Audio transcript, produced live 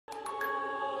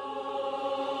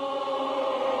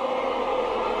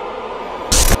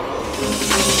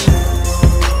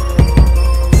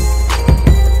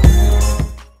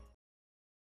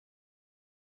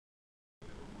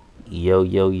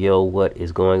Yo, what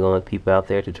is going on, people out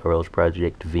there? Tutorials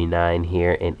Project V9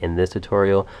 here, and in this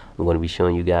tutorial I'm going to be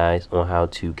showing you guys on how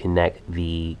to connect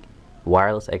the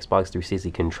wireless Xbox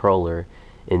 360 controller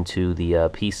into the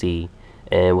PC.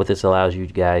 And what this allows you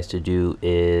guys to do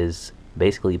is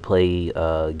basically play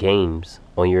games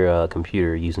on your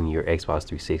computer using your Xbox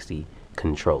 360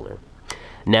 controller.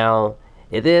 Now,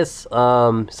 it is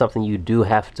something you do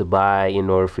have to buy in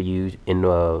order for the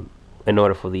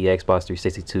Xbox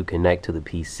 360 to connect to the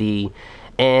PC.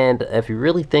 And if you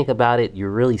really think about it, you're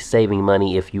really saving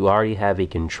money if you already have a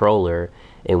controller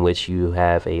in which you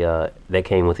have a that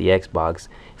came with the Xbox.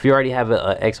 If you already have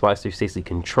a Xbox 360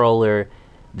 controller,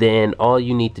 then all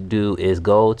you need to do is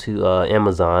go to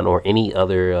Amazon or any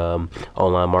other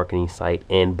online marketing site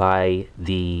and buy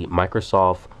the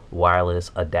Microsoft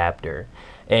wireless adapter,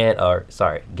 and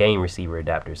game receiver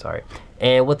adapter,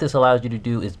 and what this allows you to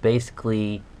do is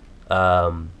basically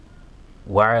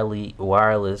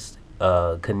wireless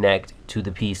connect to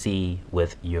the PC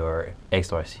with your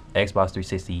Xbox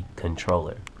 360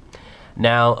 controller.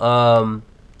 Now,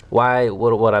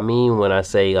 what I mean when I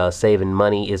say saving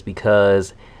money is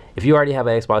because if you already have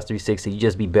an Xbox 360, you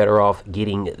just be better off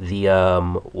getting the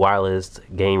wireless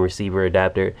game receiver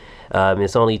adapter.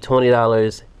 It's only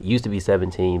 $20. Used to be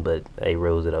 $17, but they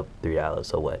rose it up $3.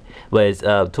 So what? But it's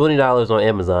 $20 on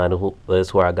Amazon.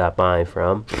 That's where I got mine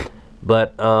from.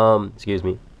 But excuse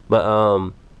me.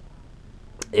 But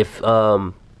if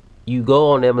you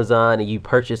go on Amazon and you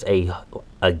purchase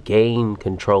a game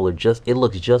controller, it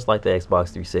looks just like the Xbox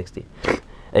 360,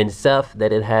 and stuff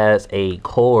that it has a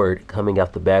cord coming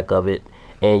out the back of it,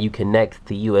 and you connect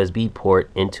the USB port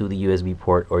into the USB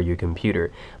port or your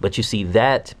computer. But you see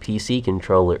that PC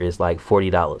controller is like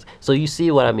 $40. So you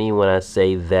see what I mean when I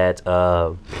say that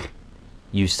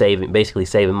you basically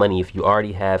saving money if you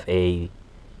already have a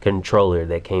controller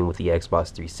that came with the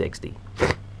Xbox 360.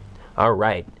 All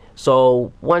right,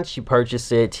 so once you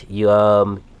purchase it, you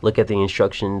look at the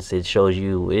instructions. It shows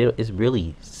you it's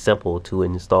really simple to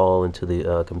install into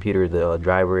the computer, the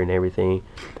driver and everything.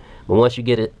 But once you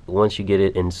get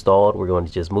it installed, we're going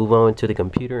to just move on to the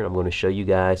computer, and I'm going to show you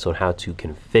guys on how to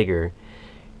configure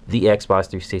the Xbox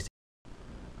 360.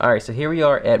 All right, so here we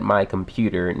are at my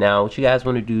computer. Now, what you guys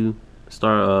want to do,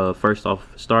 start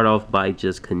off by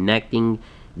just connecting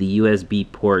the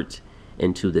USB port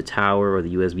into the tower or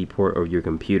the USB port of your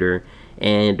computer.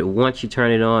 And once you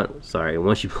turn it on,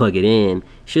 once you plug it in, you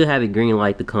should have a green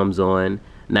light that comes on.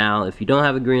 Now, if you don't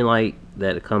have a green light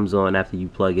that comes on after you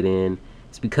plug it in,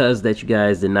 it's because that you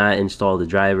guys did not install the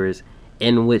drivers,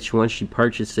 in which once you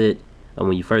purchase it,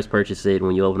 when you first purchase it,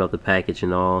 when you open up the package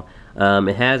and all,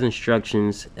 it has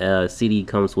instructions. CD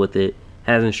comes with it,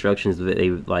 has instructions.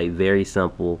 Very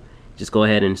simple. Just go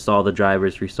ahead and install the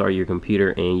drivers, restart your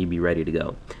computer, and you'll be ready to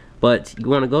go. But you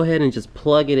want to go ahead and just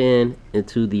plug it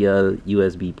into the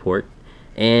USB port,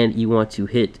 and you want to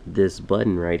hit this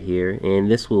button right here, and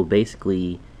this will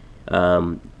basically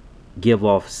give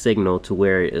off signal to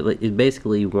where it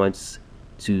basically wants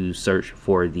to search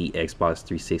for the Xbox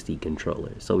 360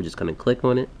 controller. So we're just going to click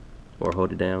on it, or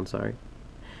hold it down,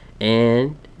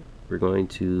 and we're going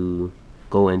to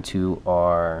go into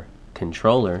our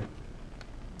controller.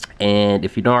 And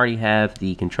if you don't already have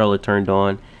the controller turned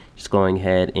on, just going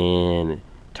ahead and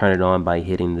turn it on by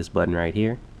hitting this button right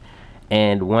here.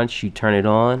 And once you turn it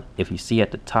on, if you see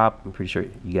at the top, I'm pretty sure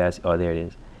you guys, oh, there it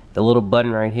is, the little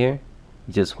button right here,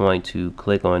 you just want to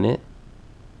click on it.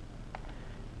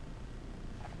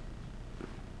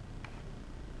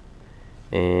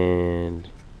 And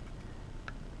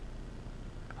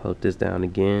hold this down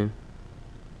again.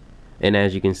 And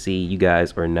as you can see, you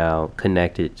guys are now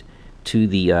connected to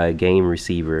the game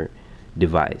receiver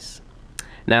device.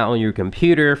 Now on your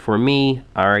computer, for me,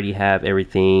 I already have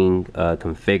everything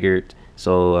configured,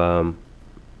 so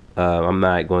I'm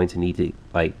not going to need to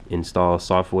install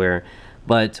software.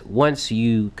 But once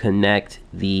you connect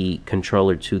the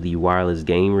controller to the wireless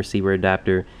game receiver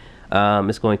adapter,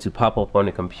 it's going to pop up on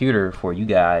the computer for you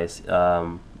guys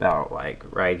about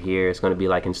right here. It's going to be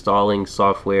installing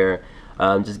software.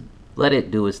 Just let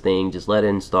it do its thing, just let it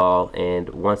install, and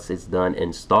once it's done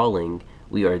installing,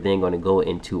 we are then going to go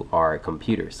into our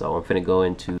computer. So I'm going to go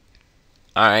into,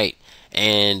 alright,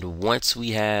 and once we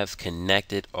have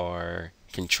connected our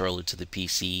controller to the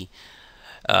PC,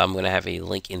 I'm going to have a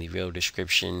link in the video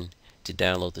description to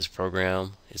download this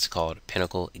program. It's called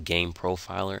Pinnacle Game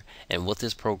Profiler, and what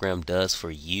this program does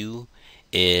for you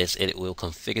is it will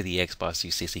configure the Xbox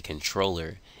 360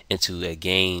 controller into a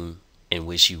game in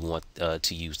which you want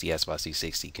to use the Xbox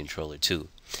 360 controller to.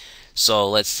 So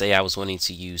let's say I was wanting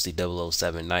to use the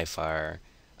 007 Nightfire,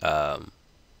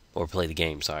 or play the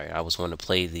game. Sorry, I was wanting to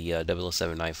play the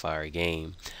 007 Nightfire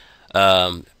game.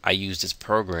 I used this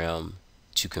program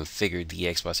to configure the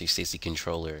Xbox 360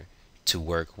 controller to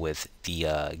work with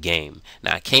the game.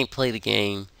 Now I can't play the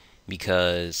game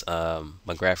because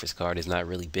my graphics card is not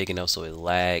really big enough, so it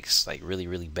lags like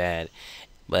really bad.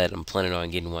 But I'm planning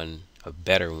on getting a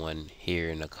better one here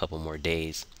in a couple more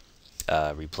days.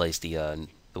 Replace the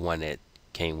one that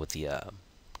came with the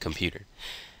computer.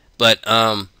 But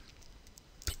the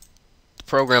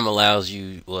program allows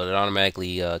you, well, it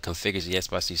automatically configures the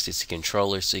Xbox 360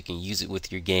 controller so you can use it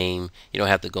with your game. You don't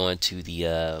have to go into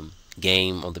the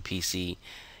game on the PC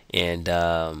and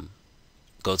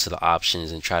go to the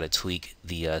options and try to tweak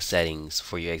the settings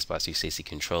for your Xbox 360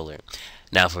 controller.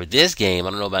 Now for this game, I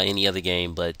don't know about any other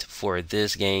game, but for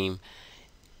this game,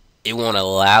 it won't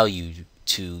allow you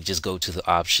to just go to the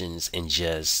options and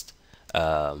just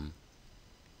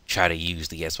try to use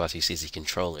the Xbox 360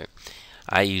 controller.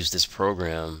 I use this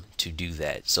program to do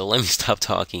that. So let me stop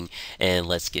talking and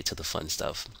let's get to the fun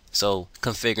stuff. So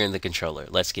configuring the controller,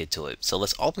 let's get to it. So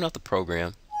let's open up the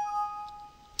program.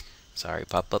 Sorry,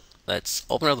 pop up. Let's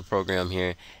open up the program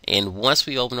here, and once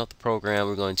we open up the program,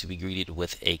 we're going to be greeted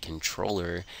with a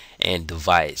controller and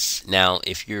device. Now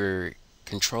if your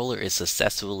controller is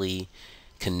successfully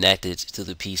connected to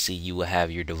the PC, you will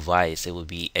have your device. It will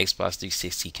be Xbox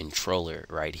 360 controller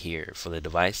right here for the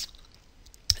device.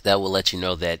 That will let you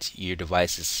know that your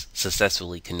device is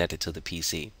successfully connected to the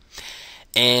PC.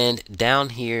 And down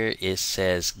here it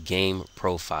says game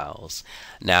profiles.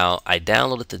 Now I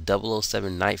downloaded the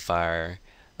 007 Nightfire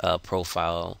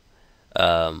profile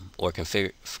or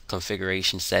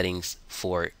configuration settings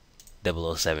for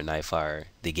 007 Nightfire,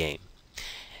 the game.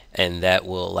 And that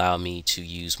will allow me to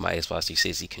use my Xbox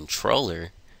 360 controller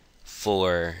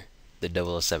for the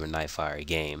 007 Nightfire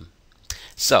game.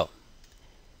 So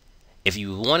if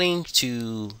you're wanting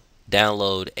to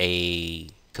download a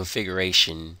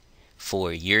configuration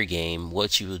for your game,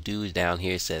 what you will do is down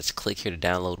here it says click here to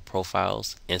download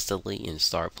profiles instantly and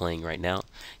start playing right now.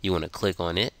 You want to click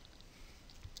on it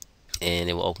and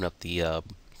it will open up the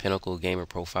Pinnacle Gamer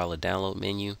Profile download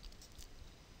menu.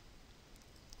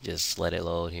 Just let it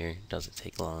load here, doesn't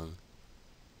take long.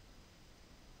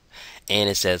 And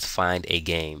it says find a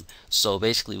game. So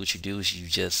basically what you do is you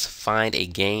just find a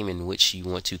game in which you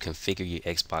want to configure your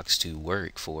Xbox to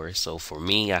work for. So for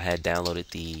me, I had downloaded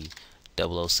the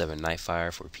 007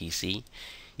 Nightfire for PC.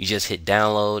 You just hit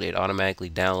download, it automatically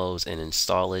downloads and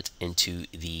install it into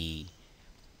the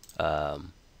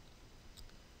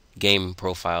game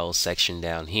profile section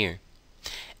down here.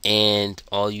 And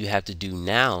all you have to do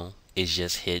now is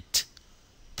just hit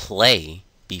play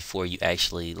before you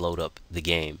actually load up the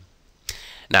game.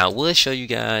 Now I will show you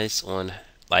guys on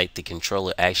like the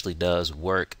controller actually does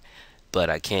work, but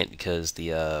I can't because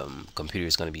the computer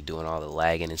is going to be doing all the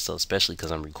lagging and stuff, especially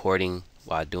because I'm recording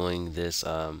while doing this,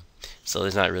 so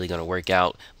it's not really going to work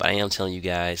out. But I am telling you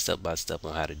guys step by step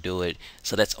on how to do it.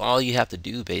 So that's all you have to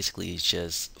do basically, is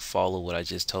just follow what I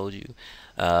just told you.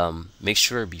 Make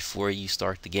sure before you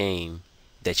start the game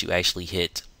that you actually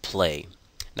hit play.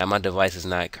 Now my device is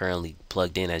not currently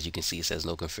plugged in. As you can see, it says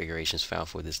no configurations found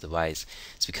for this device.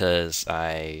 It's because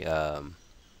I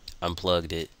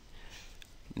unplugged it.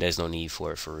 There's no need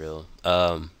for it for real.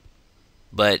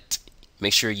 But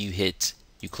make sure you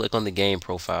click on the game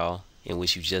profile in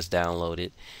which you just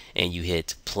downloaded and you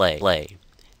hit play.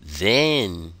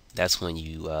 Then that's when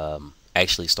you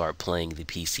actually start playing the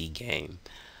PC game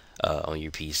on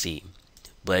your PC.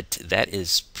 But that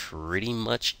is pretty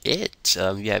much it.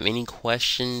 If you have any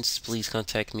questions, please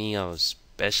contact me. I'll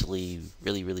especially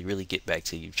really get back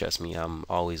to you. Trust me, I'm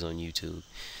always on YouTube.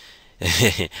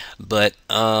 But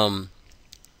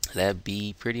that'd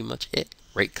be pretty much it.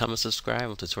 Rate, comment, subscribe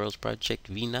on Tutorials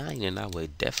Project V9, and I will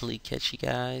definitely catch you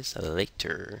guys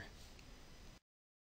later.